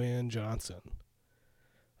Lou Ann Johnson.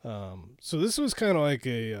 So this was kind of like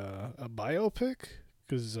a biopic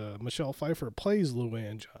because Michelle Pfeiffer plays Lou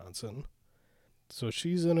Ann Johnson. So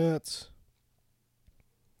she's in it.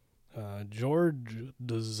 George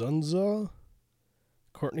DeZunza,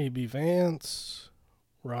 Courtney B. Vance,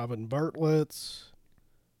 Robin Bartlett.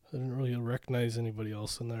 I didn't really recognize anybody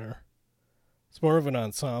else in there. It's more of an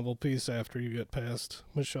ensemble piece after you get past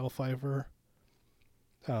Michelle Pfeiffer.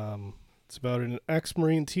 It's about an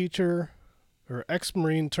ex-Marine teacher, her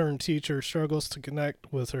ex-Marine turned teacher struggles to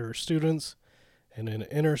connect with her students in an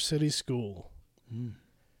inner city school. Mm.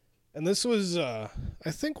 And this was, I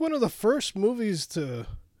think, one of the first movies to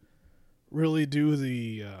really do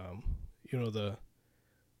the, the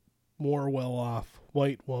more well-off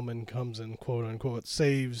white woman comes and quote unquote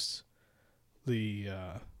saves the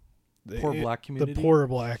Poor black community. the poor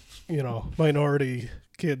black, minority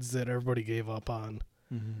kids that everybody gave up on.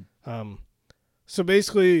 Mm-hmm. So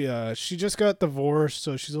basically, she just got divorced,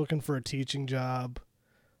 so she's looking for a teaching job,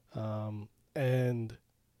 and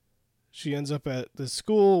she ends up at this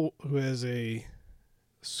school who has a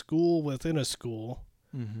school within a school.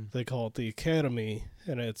 Mm-hmm. They call it the Academy,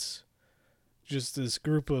 and it's just this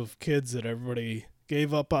group of kids that everybody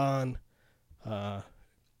gave up on.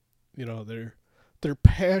 They're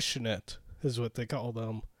passionate, is what they call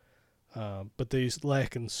them, but they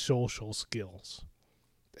lack in social skills.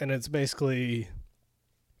 And it's basically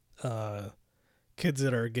kids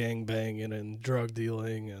that are gang banging and drug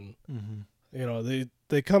dealing, and Mm-hmm.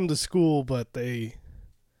 they come to school, but they,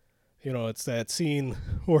 it's that scene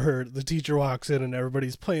where the teacher walks in and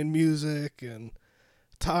everybody's playing music and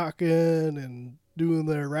talking and doing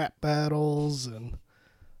their rap battles, and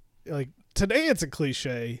like today it's a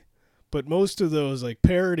cliche, but most of those like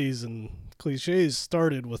parodies and cliches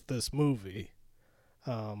started with this movie.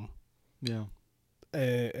 Yeah.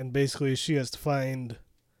 And basically she has to find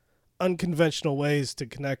unconventional ways to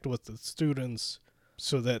connect with the students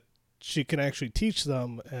so that she can actually teach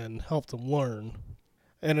them and help them learn.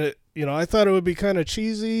 And I thought it would be kind of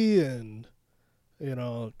cheesy and,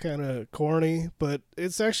 kind of corny, but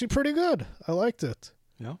it's actually pretty good. I liked it.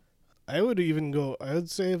 Yeah. I would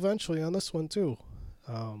say eventually on this one too.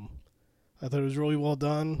 I thought it was really well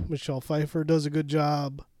done. Michelle Pfeiffer does a good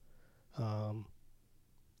job.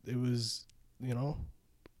 It was,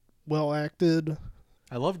 well acted.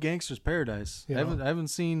 I love Gangster's Paradise. I haven't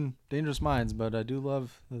seen Dangerous Minds, but I do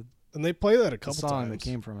love the And they play that a couple song times. that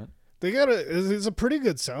came from it. They got it's a pretty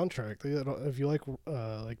good soundtrack. If you like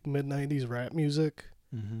mid '90s rap music,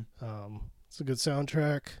 it's a good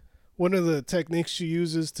soundtrack. One of the techniques she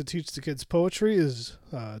uses to teach the kids poetry is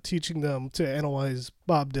teaching them to analyze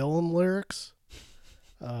Bob Dylan lyrics.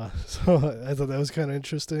 So I thought that was kind of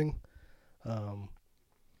interesting.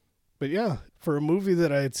 But yeah, for a movie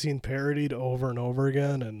that I had seen parodied over and over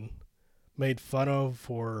again and made fun of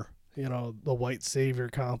for, the white savior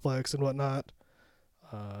complex and whatnot,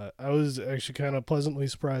 I was actually kind of pleasantly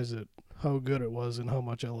surprised at how good it was and how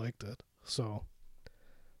much I liked it. So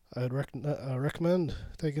I'd recommend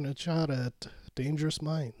taking a shot at Dangerous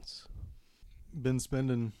Minds. Been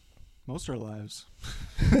spending most of our lives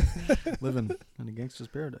living in a gangster's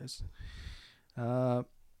paradise.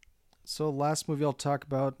 So last movie I'll talk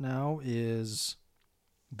about now is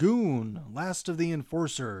Goon, Last of the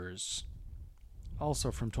Enforcers.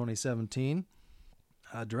 Also from 2017.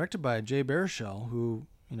 Directed by Jay Baruchel, who,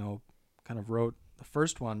 kind of wrote the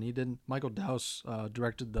first one. Michael Dowse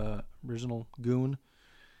directed the original Goon.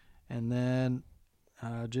 And then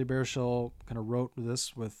Jay Baruchel kind of wrote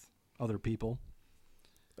this with other people.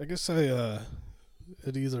 I guess I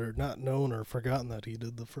had either not known or forgotten that he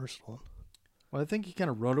did the first one. Well, I think he kind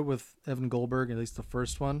of wrote it with Evan Goldberg, at least the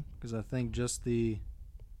first one, because I think just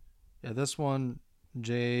this one,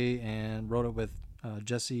 Jay, and wrote it with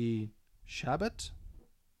Jesse Chabot,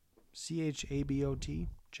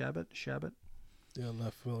 Chabot, Chabot. Yeah, I'm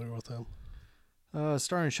not familiar with him.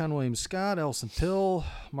 Starring Sean William Scott, Alison Pill,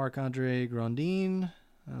 Marc-Andre Grandin,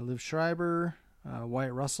 Liv Schreiber,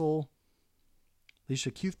 Wyatt Russell,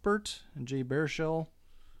 Alicia Cuthbert, and Jay Baruchel.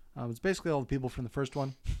 It's basically all the people from the first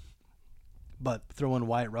one, but throw in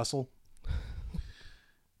Wyatt Russell.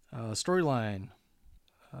 Storyline.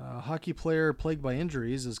 A hockey player plagued by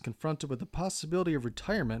injuries is confronted with the possibility of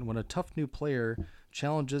retirement when a tough new player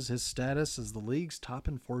challenges his status as the league's top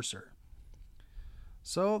enforcer.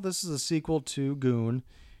 So this is a sequel to Goon,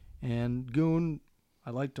 and Goon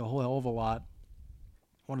I liked a whole hell of a lot.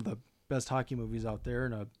 One of the best hockey movies out there,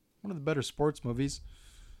 and one of the better sports movies.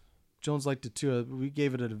 Jones liked it too. We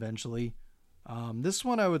gave it eventually. This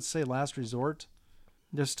one I would say last resort.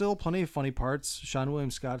 There's still plenty of funny parts. Sean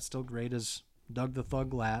William Scott's still great as Doug the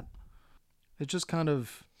Thug Lat. It's just kind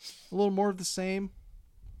of a little more of the same.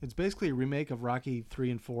 It's basically a remake of Rocky 3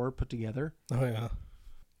 and 4 put together. Oh, yeah.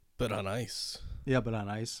 But on ice. Yeah, but on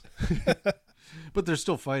ice. But they're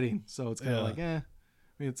still fighting, so it's kind of like, I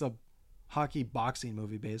mean, it's a hockey boxing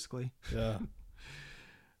movie, basically. Yeah.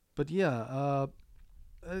 But yeah,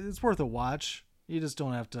 it's worth a watch. You just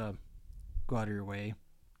don't have to go out of your way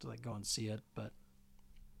to go and see it. But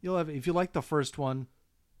if you like the first one,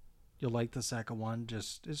 you'll like the second one.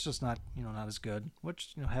 It's just not, not as good,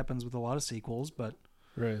 which, happens with a lot of sequels, but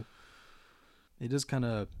Right. it is kind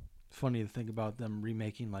of funny to think about them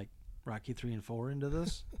remaking like Rocky 3 and 4 into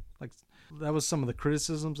this. Like, that was some of the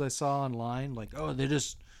criticisms I saw online, like, oh, they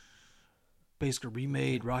just basically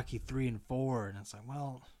remade Rocky 3 and 4, and it's like,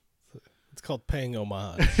 well, It's called paying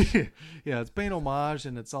homage. yeah, it's paying homage,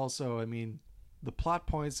 and it's also, I mean, the plot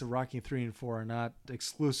points of Rocky 3 and 4 are not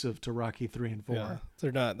exclusive to Rocky 3 and 4. Yeah,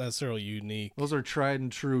 they're not necessarily unique. Those are tried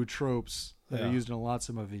and true tropes that are used in lots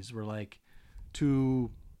of movies. Where, like, I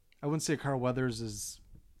wouldn't say Carl Weathers is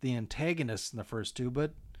the antagonist in the first two,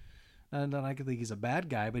 but and I could think he's a bad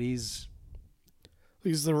guy, but he's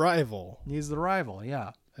the rival. He's the rival,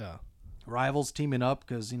 yeah. Yeah. Rivals teaming up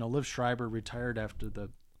because, Liv Schreiber retired after the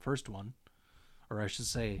first one. Or I should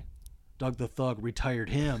say, Doug the Thug retired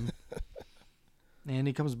him. And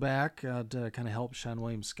he comes back to kind of help Sean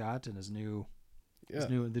William Scott in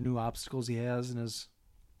the new obstacles he has in his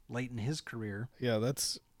late in his career. Yeah,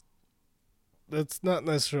 that's not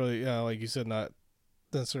necessarily, like you said, not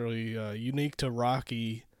necessarily unique to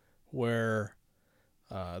Rocky, where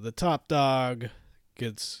the top dog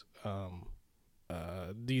gets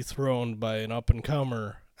dethroned by an up and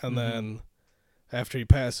comer, and then after he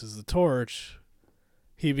passes the torch,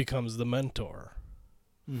 he becomes the mentor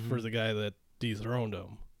for the guy that dethroned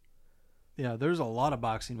him. Yeah, there's a lot of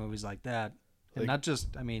boxing movies like that. And not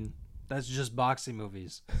just, that's just boxing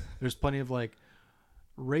movies. There's plenty of like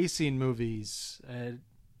racing movies, a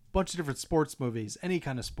bunch of different sports movies, any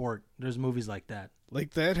kind of sport. There's movies like that.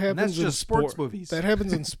 Like that happens that's in just sports movies. That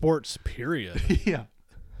happens in sports, period. Yeah.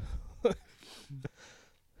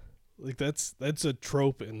 Like that's a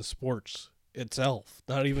trope in sports itself,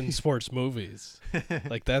 not even sports movies.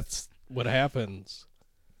 Like that's what happens.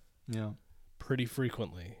 Yeah. Pretty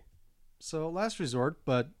frequently. So last resort,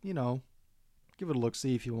 but give it a look,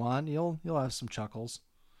 see if you want. You'll have some chuckles.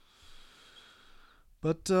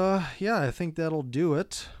 But yeah, I think that'll do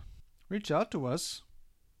it. Reach out to us.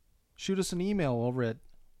 Shoot us an email over at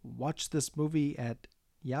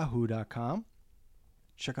watchthismovie@yahoo.com.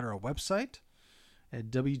 Check out our website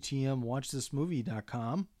at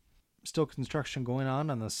WTMWatchThisMovie.com. Still construction going on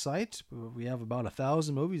the site. We have about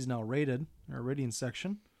 1,000 movies now rated in our rating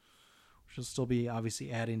section, which will still be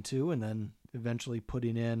obviously adding to, and then eventually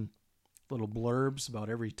putting in little blurbs about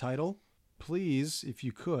every title. Please, if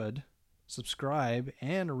you could, subscribe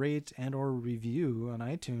and rate and or review on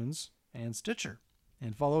iTunes and Stitcher.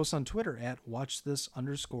 And follow us on Twitter at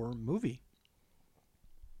WatchThis_movie.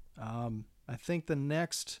 I think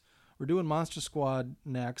we're doing Monster Squad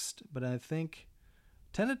next, but I think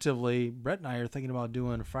tentatively Brett and I are thinking about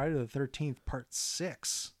doing Friday the 13th Part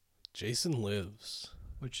 6. Jason Lives.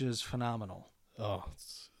 Which is phenomenal. Oh,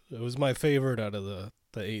 it was my favorite out of the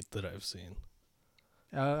 8 that I've seen.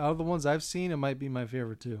 Out of the ones I've seen, it might be my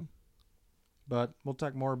favorite too. But we'll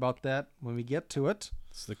talk more about that when we get to it.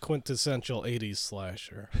 It's the quintessential 80s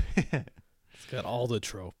slasher. It's got all the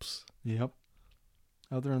tropes. Yep.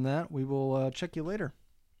 Other than that, we will check you later.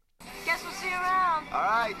 Guess we'll see you around. All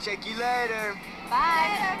right, check you later.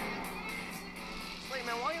 Bye. Wait,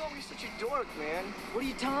 man, why are you always such a dork, man? What are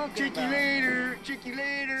you talking Check you later. Check you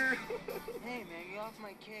later. Hey, man, get off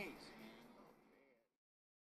my case.